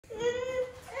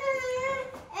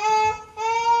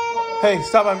Hey,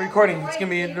 stop! I'm recording. It's gonna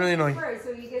be really annoying. First,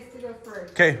 so he gets to go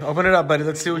first. Okay, open it up, buddy.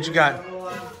 Let's see what you got.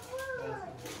 Alright,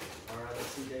 let's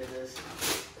see this.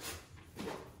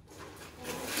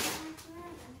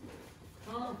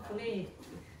 Oh, please.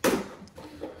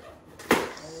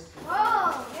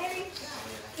 Oh,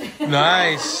 very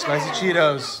Nice, spicy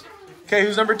Cheetos. Okay,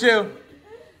 who's number 2?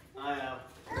 I am.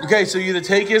 Okay, so you either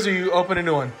take his or you open a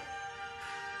new one.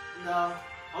 No,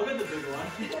 I'll get the big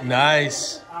one.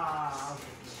 Nice.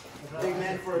 Big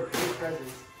man for big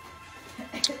presents.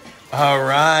 All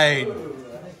right,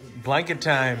 blanket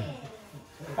time.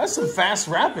 That's some fast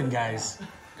rapping, guys.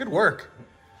 Good work.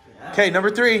 Okay,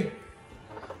 number 3.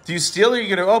 Do you steal or are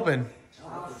you gonna open?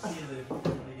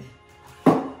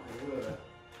 Oh,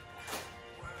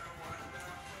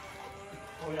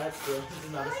 that's good. This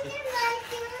is not a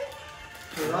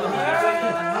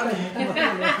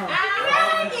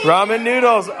Ramen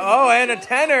noodles. Oh, and a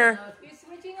tenner. You're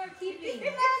switching or keeping?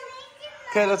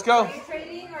 Okay, let's go. Are you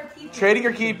trading or keeping? Trading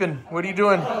or keeping? What are you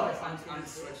doing? I'm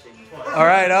switching. All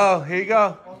right. Oh, here you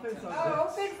go. Oh, open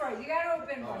for it. You gotta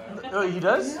open one. Oh, he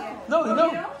does? No.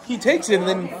 He takes it and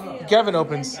then Gavin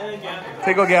opens.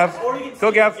 Okay, go Gav.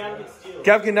 Go Gav.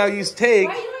 Gav can now use take.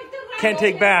 Can't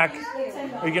take back.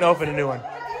 Or you can open a new one.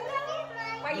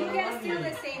 But you can steal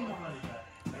the same one.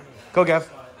 Go Gav.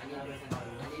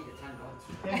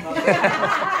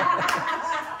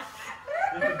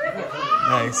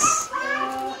 Nice.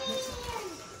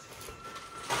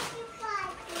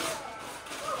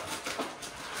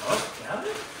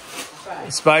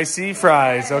 Spicy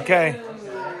fries. Okay.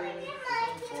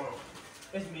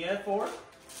 Is me at 4?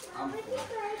 I'm 4.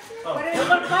 What is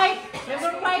Number 5.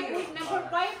 Number 5. Number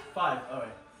 5. 5.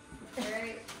 Alright.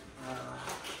 Alright.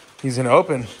 He's gonna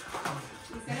open.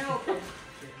 He's gonna open.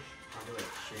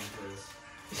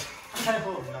 I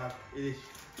hope not. It is.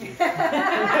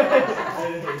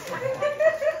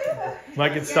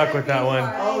 Might get stuck with that one.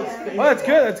 Oh, it's Oh, that's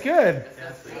good. That's good.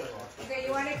 Okay,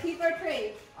 you wanna keep or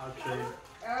trade? I'll trade.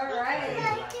 Alright.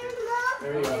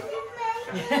 There we go.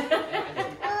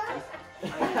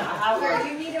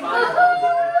 You need a I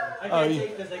can't Oh,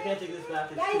 take this. I can't take this back.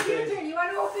 It's Guys, too your big. turn. You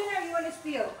wanna open or you wanna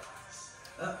steal?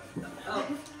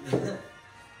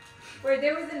 Wait,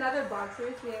 there was another box.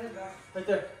 Where's the other box? Right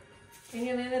there.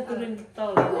 Tingnan na tulad ito.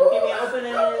 Can you open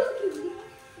it?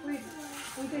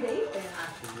 We could eat them.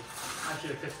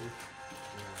 Actually, kisses.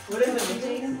 What is it?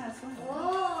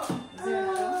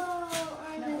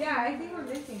 Yeah, I think we're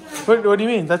missing one. What do you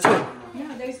mean? That's it.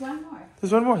 No, there's one more.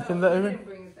 There's one more. Then Bring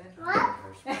it then. What?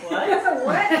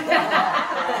 What?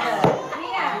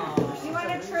 Mia, you want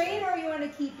to trade or you want to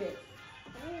keep it?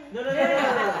 No. Yeah.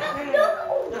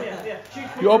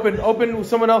 You open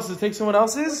someone else's. Take someone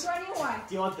else's. Which one do you want?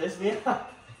 Do you want this, Mia?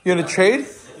 You gonna trade?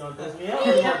 You want this, Mia? Or do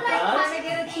you want Want that? to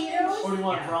get a Cheetos? Or do you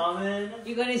want ramen?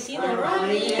 You're gonna see the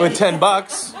ramen. With $10.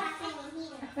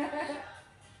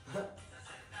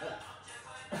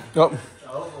 Oh.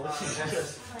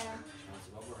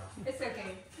 It's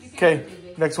okay. You can Okay. open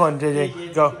it. Next one,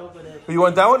 JJ. Go. Open it. You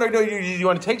want that one or do you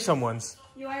want to take someone's?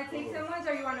 You want to take someone's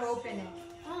or you want to open it?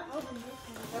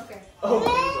 Okay. Oh.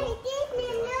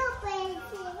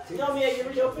 No, Mia, you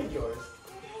already opened yours.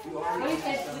 What is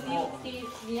that with you,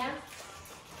 Mia?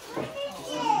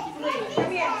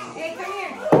 Come here. Hey, come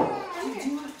here.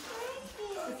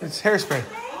 It's hairspray.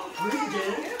 Come here.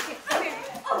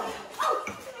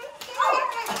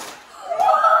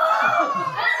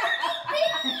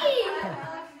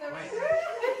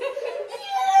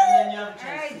 And then you have a chance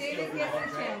Alright, to David steal gets a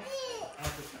from chance.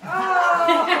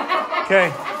 Oh. Okay.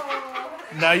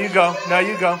 Now you go. Now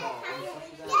you go.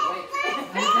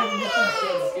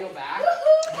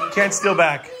 Can't steal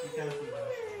back.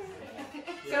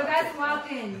 So that's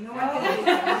locked in. No one can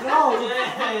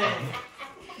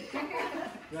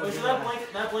Wait, so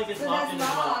that blanket's So locked that's in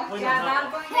locked. the Yeah, that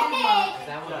blanket is locked.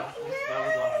 That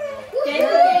was locked.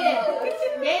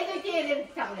 Jaden,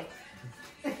 chocolate.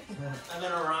 And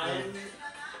then Orion.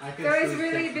 So it's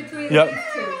really between Yep. these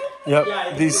two. Yep.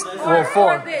 Yeah, These or well, 4.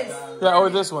 Or this. Yeah, or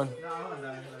this one.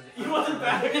 You wasn't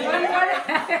back. What?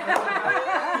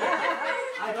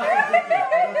 I got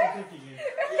the 50.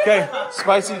 Okay,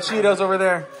 spicy Cheetos over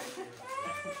there.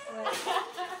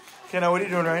 Okay, now what are you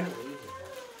doing, Ryan?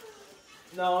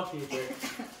 No, I'll keep it.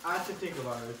 I have to think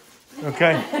about it.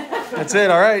 Okay, that's it.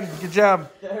 All right, good job.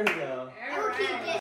 There we go.